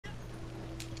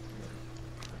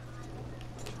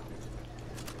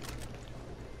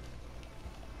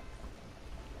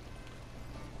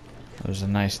There's a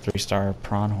nice 3-star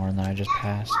pronghorn that I just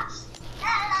passed.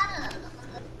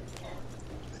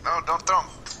 No, don't throw him.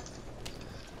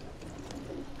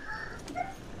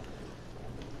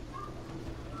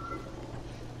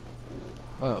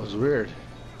 Oh, that was weird.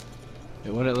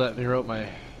 It wouldn't let me rope my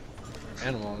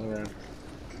animal on the ground.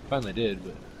 Finally did,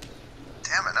 but...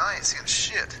 Damn it, I ain't seeing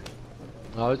shit.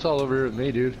 Oh, it's all over here with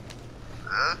me, dude.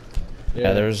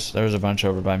 Yeah, there's a bunch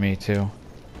over by me too.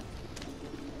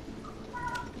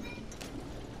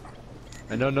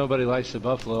 I know nobody likes the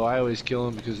buffalo. I always kill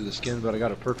them because of the skin, but I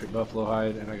got a perfect buffalo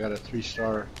hide and I got a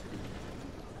 3-star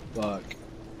buck.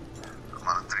 I'm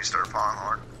on a 3-star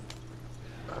pronghorn.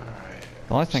 Alright.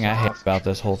 The only thing I hate about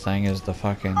this whole thing is the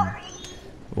fucking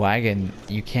wagon.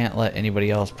 You can't let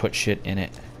anybody else put shit in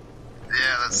it.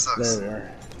 Yeah, that sucks. There we are.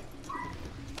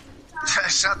 I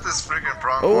shot this freaking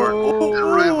pronghorn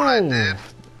and right when I did.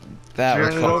 That was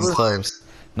Jared fucking over? close.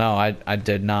 No, I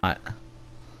did not.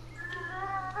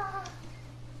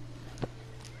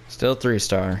 Still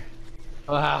 3-star.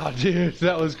 Wow, dude,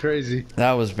 that was crazy.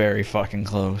 That was very fucking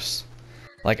close.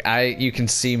 Like you can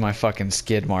see my fucking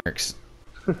skid marks.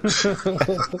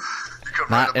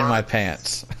 Not in my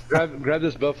pants. Grab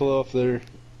this buffalo up there.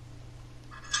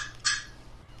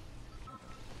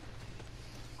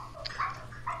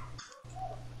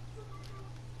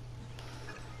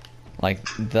 Like,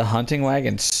 the hunting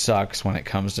wagon sucks when it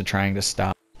comes to trying to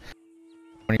stop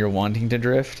when you're wanting to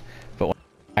drift, but when you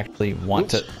actually want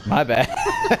to... My bad.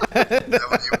 That when you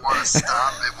want to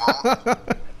stop, it won't.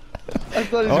 I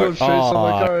thought he was going straight, so I'm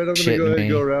like, alright, I'm gonna shitting go ahead and me.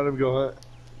 go around him, go hunt.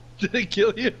 Did it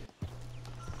kill you?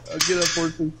 Oh, get up,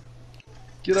 horses.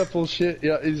 Get up, bullshit.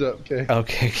 Yeah, he's up, okay.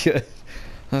 Okay, good.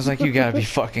 I was like, you gotta be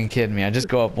fucking kidding me. I just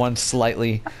go up one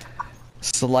slightly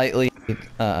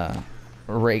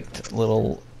raked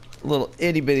little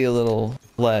itty bitty little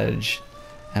ledge,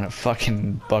 and it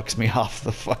fucking bucks me off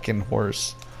the fucking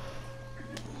horse.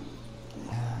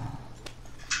 We've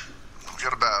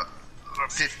got about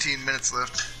 15 minutes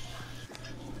left.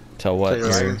 Till what? So your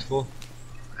wagon's full?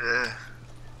 Yeah.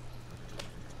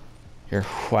 Your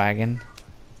wagon?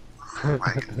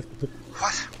 Wagon.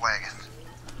 What? Wagon.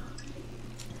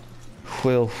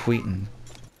 Will Wheaton.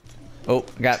 Oh,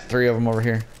 got 3 of them over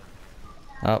here.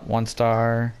 Up,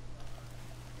 1-star.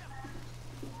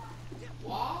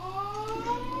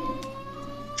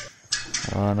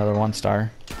 Oh, another 1-star.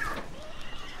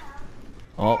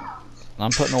 Oh,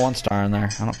 I'm putting a 1-star in there.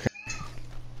 I don't care.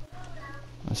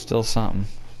 That's still something.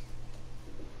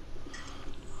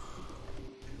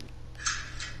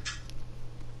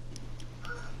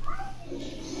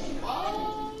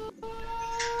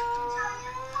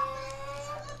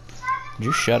 Did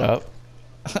you shut up?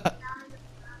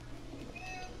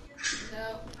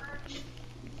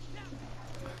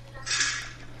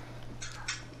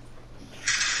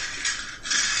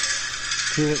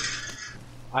 Dude,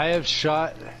 I have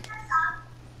shot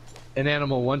an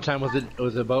animal one time with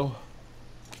a bow,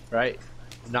 right?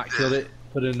 Not killed it,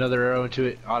 put another arrow into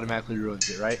it, automatically ruins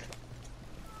it, right?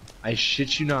 I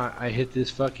shit you not, I hit this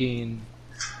fucking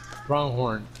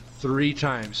pronghorn 3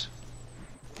 times.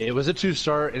 It was a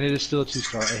 2-star, and it is still a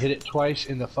 2-star. I hit it twice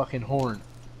in the fucking horn.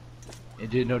 It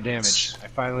did no damage. I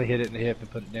finally hit it in the hip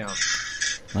and put it down.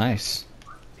 Nice.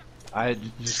 I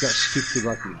just got stupidly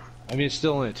lucky. I mean, it's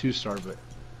still only a 2-star, but...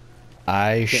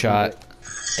 I shot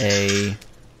a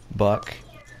buck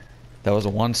that was a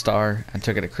 1-star and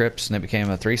took it to Crips, and it became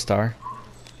a 3-star.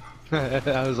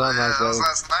 That was on Yeah, that was last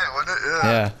last night, wasn't it?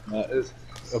 Yeah. Yeah. That is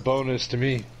a bonus to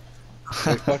me.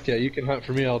 Like, fuck yeah, you can hunt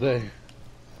for me all day.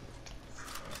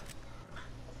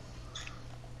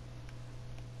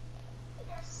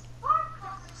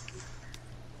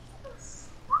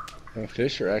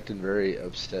 Fish are acting very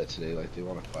upset today, like they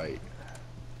want to fight.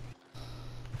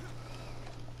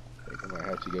 I think I might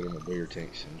have to get them a bigger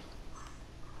tank soon.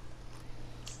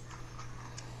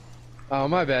 Oh,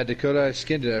 my bad, Dakota. I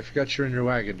skinned it. I forgot you're in your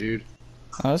wagon, dude.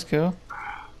 Oh, that's cool.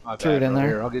 My Threw bad, it in bro. there.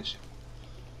 Here, I'll get you.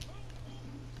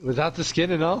 Without the skin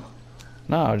and all?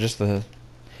 No, just the...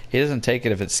 He doesn't take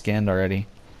it if it's skinned already,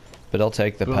 but he'll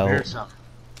take the Boom, pelt. here's some.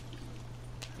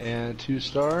 And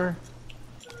 2-star.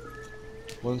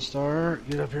 1-star.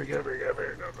 Get up here, get up here, get up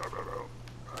here. No.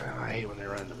 I hate when they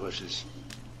run in the bushes.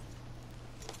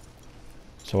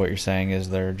 So what you're saying is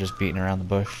they're just beating around the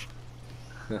bush?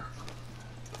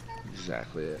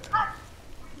 Exactly it.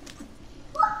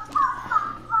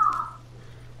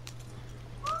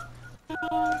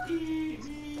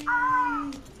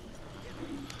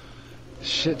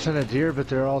 Shit ton of deer, but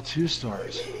they're all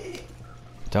 2-stars.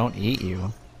 Don't eat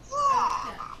you.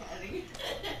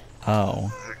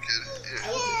 Oh.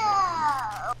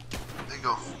 There you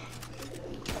go.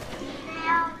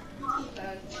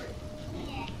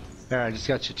 There, I just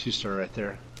got you 2-star right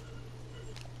there.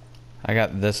 I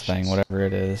got this thing, whatever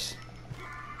it is.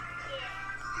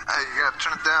 Hey, you gotta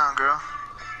turn it down, girl.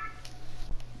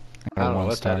 I don't know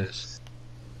what star. that is.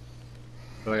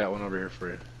 But I got one over here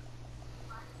for you.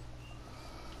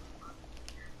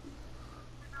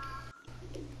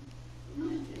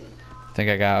 I think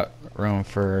I got room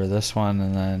for this one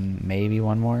and then maybe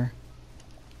one more.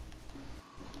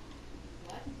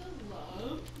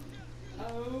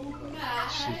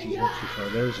 Shit, you went too far.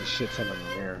 There was a shit ton of them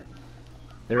there.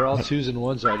 They were all 2s and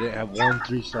 1s, so I didn't have one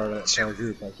 3-star that entire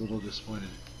group. I was a little disappointed.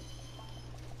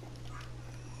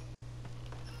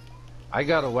 I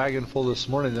got a wagon full this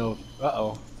morning though.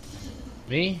 Uh-oh.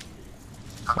 Me?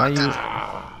 Why you?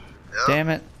 Damn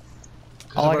it!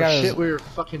 All I got shit is. we were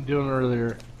fucking doing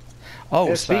earlier.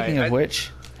 Oh, It's speaking of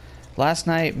which, last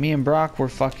night me and Brock were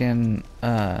fucking.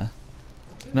 No,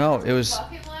 it was.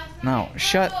 No,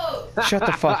 shut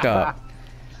the fuck up.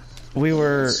 We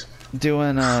were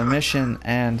doing a mission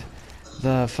and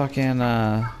the fucking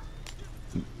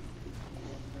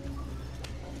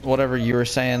whatever you were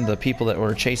saying, the people that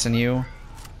were chasing you,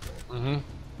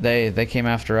 they came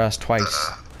after us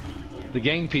twice. The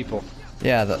gang people.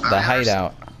 Yeah, the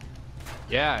hideout.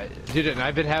 Yeah, dude, and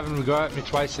I've been having them go at me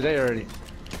twice today already.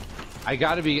 I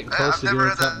gotta be getting close to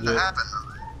doing something to it.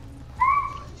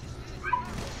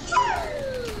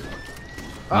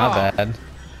 My bad.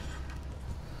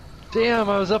 Damn,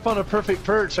 I was up on a perfect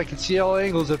perch. I could see all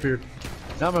angles up here.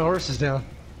 Now my horse is down.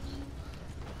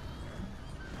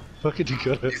 Fucking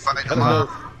Dakota.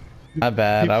 My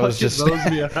bad. I was just. He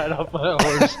me right off my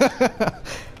horse.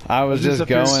 I was just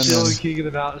going. Still king of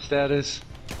the mountain status.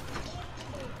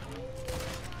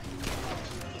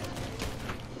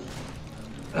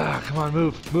 Ah, come on,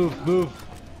 move,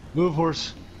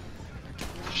 horse.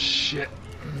 Shit.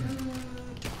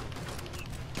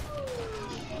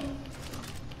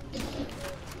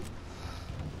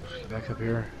 Back up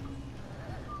here.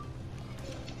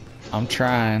 I'm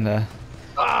trying to.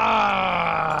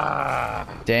 Ah!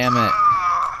 Damn it.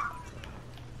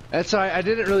 That's alright. I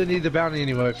didn't really need the bounty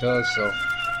anyway, fellas. So. You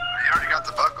already got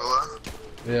the buckle, huh?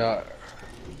 Yeah.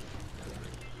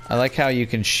 I like how you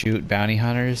can shoot bounty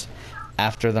hunters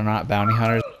after they're not bounty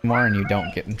hunters anymore, and you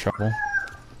don't get in trouble.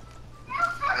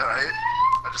 Alright.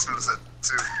 I just noticed that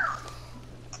too.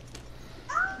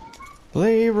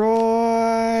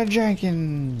 Leeroy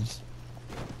Jenkins.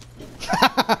 He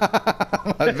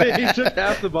took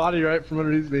half the body right from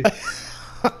underneath me.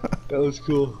 That was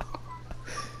cool.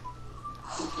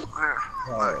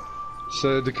 Alright.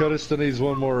 So Dakota still needs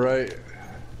one more, right?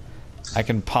 I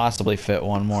can possibly fit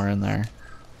one more in there.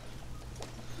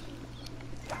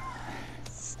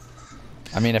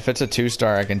 I mean, if it's a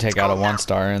 2-star, I can take out a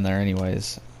 1-star in there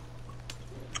anyways.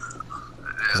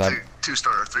 Yeah,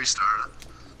 2-star or 3-star.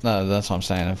 No, that's what I'm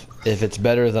saying. If it's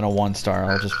better than a 1-star,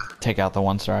 I'll just take out the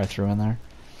 1-star I threw in there.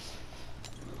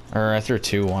 Or I threw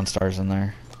 2 1-stars in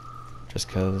there. Just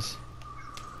cause.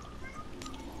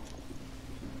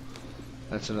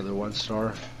 That's another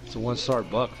 1-star. It's a 1-star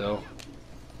buck though.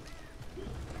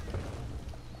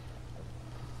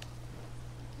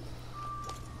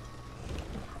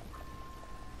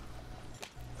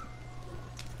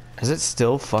 Is it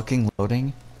still fucking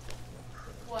loading?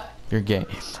 What? Your game.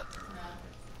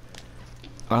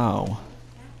 No. Oh.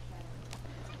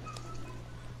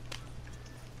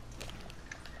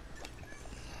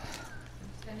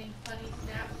 Sending funny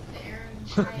snaps to Aaron and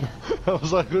Kaya. I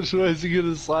was like, which way is he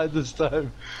gonna slide this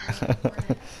time?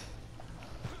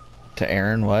 To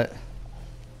Aaron, what? I was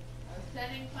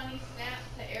sending funny snaps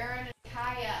to Aaron and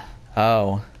Kaya.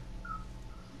 Oh.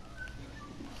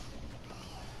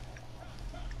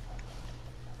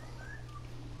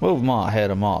 Move them all, hit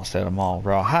them all, set them all,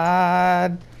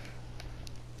 rawhide.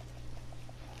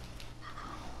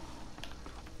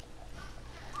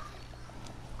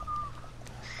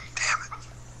 Damn it.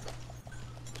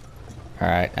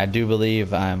 Alright, I do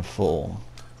believe I'm full.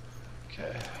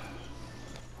 Okay.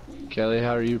 Kelly,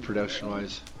 how are you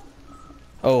production-wise?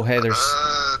 Oh, hey, there's...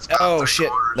 It's about Oh, 3 shit,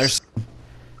 quarters. there's...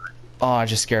 Oh, I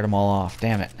just scared them all off,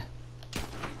 damn it.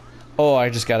 Oh,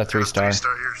 I just got a 3-star.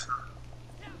 3-star here.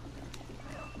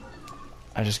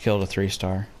 I just killed a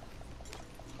 3-star.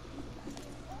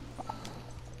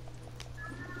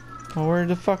 Well, where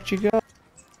the fuck did you go?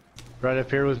 Right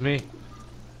up here with me.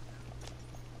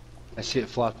 I see it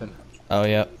flopping. Oh,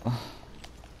 yep. Go,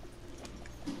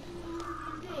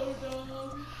 dog.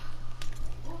 Oh,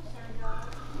 sorry,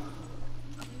 dog.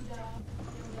 You dog.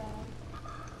 You dog.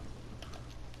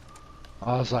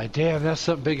 I was like, damn, that's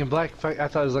something big and black. I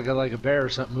thought it was like a bear or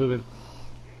something moving.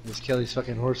 This Kelly's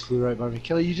fucking horse flew right by me.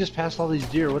 Kelly, you just passed all these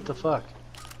deer. What the fuck?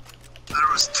 There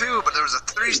was 2, but there was a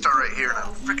 3rd 3-star right here, and I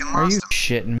freaking Are lost you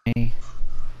him. shitting me?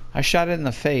 I shot it in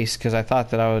the face because I thought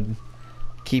that I would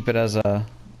keep it as a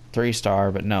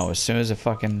 3-star, but no, as soon as it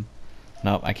fucking...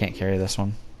 Nope, I can't carry this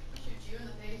one. Shoot you in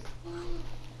the face.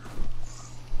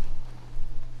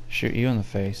 Shoot you in the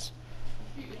face.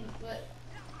 Shoot you in the foot.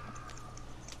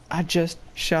 I just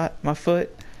shot my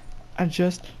foot. I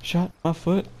just shot my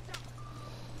foot.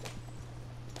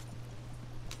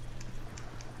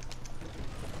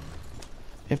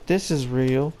 If this is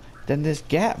real, then this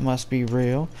gap must be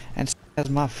real. And as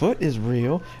my foot is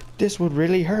real, this would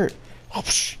really hurt. Oh,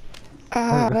 psh.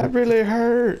 Ah, that really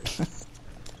hurt.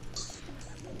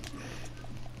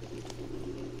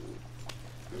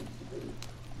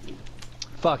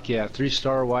 Fuck yeah,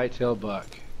 3-star whitetail buck.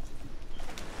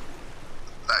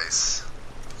 Nice.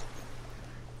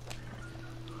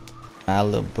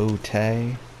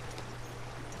 Alabute.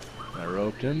 I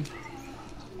roped him.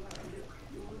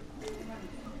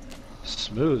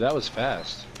 Smooth, that was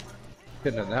fast.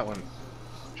 Couldn't have done that one.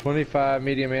 25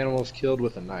 medium animals killed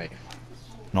with a knife.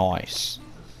 Nice.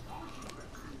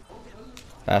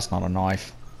 That's not a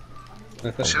knife. Should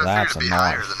have That's figured a it'd be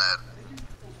higher knife. than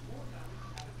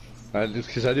that. Just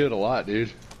because I do it a lot,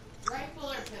 dude. Rifle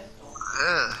or pistol?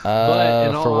 Yeah. But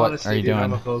in all For what honesty, are you dude,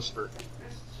 I'm a doing? boaster.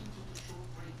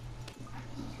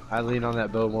 I lean on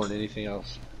that bow more than anything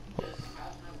else.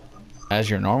 As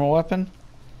your normal weapon?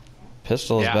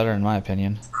 Pistol is Yeah. better in my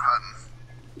opinion. For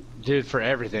hunting. Dude, for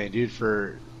everything, dude,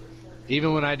 for...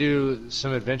 Even when I do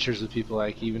some adventures with people,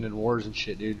 like even in wars and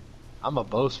shit, dude. I'm a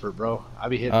boaster, bro. I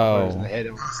be hitting fighters in the head.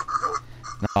 No,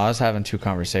 I was having two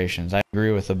conversations. I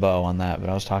agree with the bow on that, but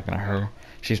I was talking to her.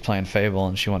 She's playing Fable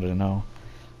and she wanted to know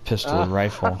pistol or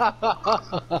rifle.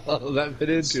 That fit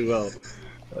in too well.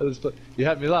 That was, you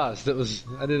had me lost. That was,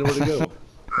 I didn't know where to go.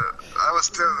 I was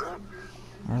still.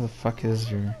 Where the fuck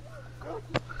is your...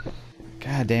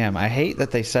 God damn, I hate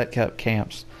that they set up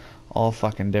camps all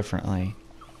fucking differently.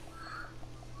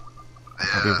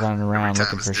 I'll be running around every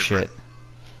time looking it's for different. shit.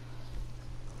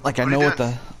 Like What are you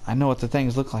I know what the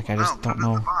things look like, I just No, don't put it in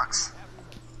know the box.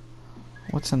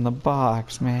 what's in the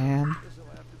box, man.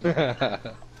 Dude,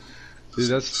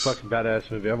 that's a fucking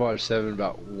badass movie. I watch Seven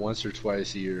about once or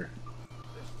twice a year.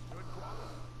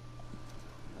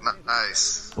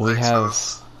 Nice. We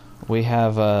Nice.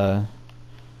 have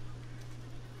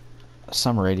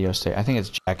some radio station. I think it's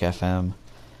Jack FM,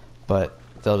 but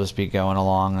they'll just be going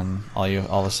along, and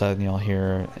all of a sudden you'll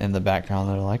hear in the background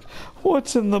they're like,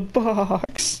 "What's in the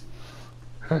box?"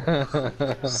 God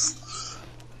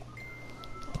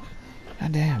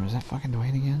damn, is that fucking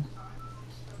Dwayne again?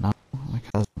 No, my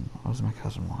cousin. What does my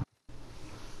cousin want?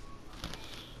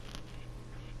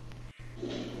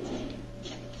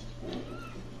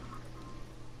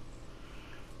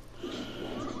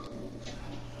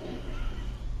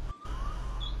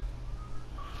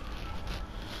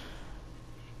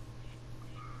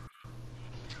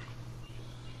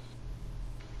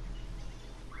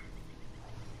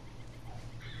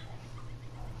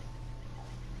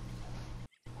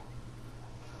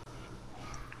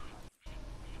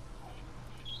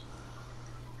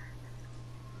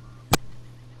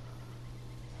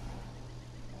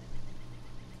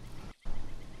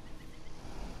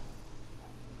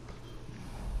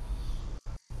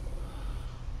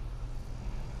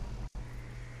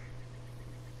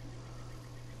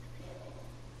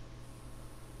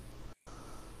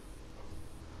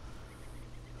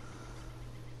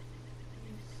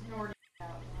 Snorted out,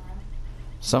 man.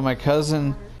 So my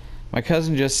cousin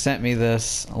just sent me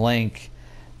this link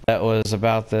that was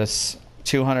about this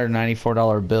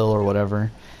 $294 bill or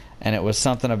whatever, and it was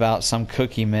something about some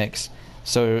cookie mix.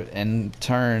 So in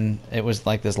turn, it was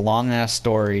like this long ass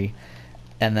story,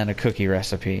 and then a cookie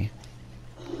recipe.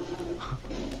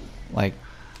 Like,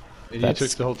 And you took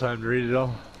the whole time to read it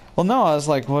all? well, no, I was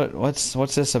like, what's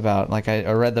this about? Like, I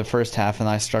read the first half and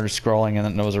I started scrolling, and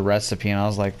then there was a recipe, and I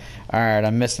was like, all right,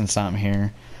 I'm missing something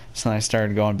here. So then I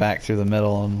started going back through the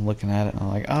middle and looking at it, and I'm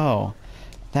like, oh,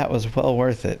 that was well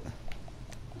worth it.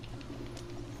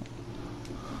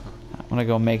 I'm gonna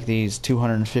go make these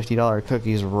 $250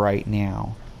 cookies right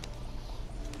now.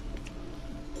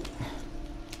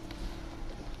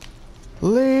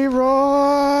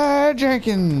 Leeroy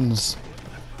Jenkins.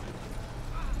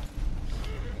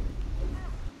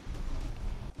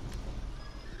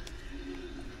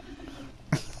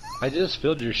 I just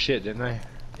filled your shit, didn't I?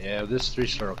 Yeah, this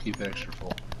 3-star will keep it extra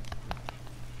full.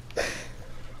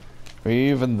 Were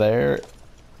you even there?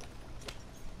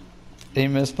 He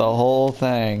missed the whole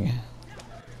thing.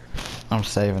 I'm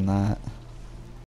saving that.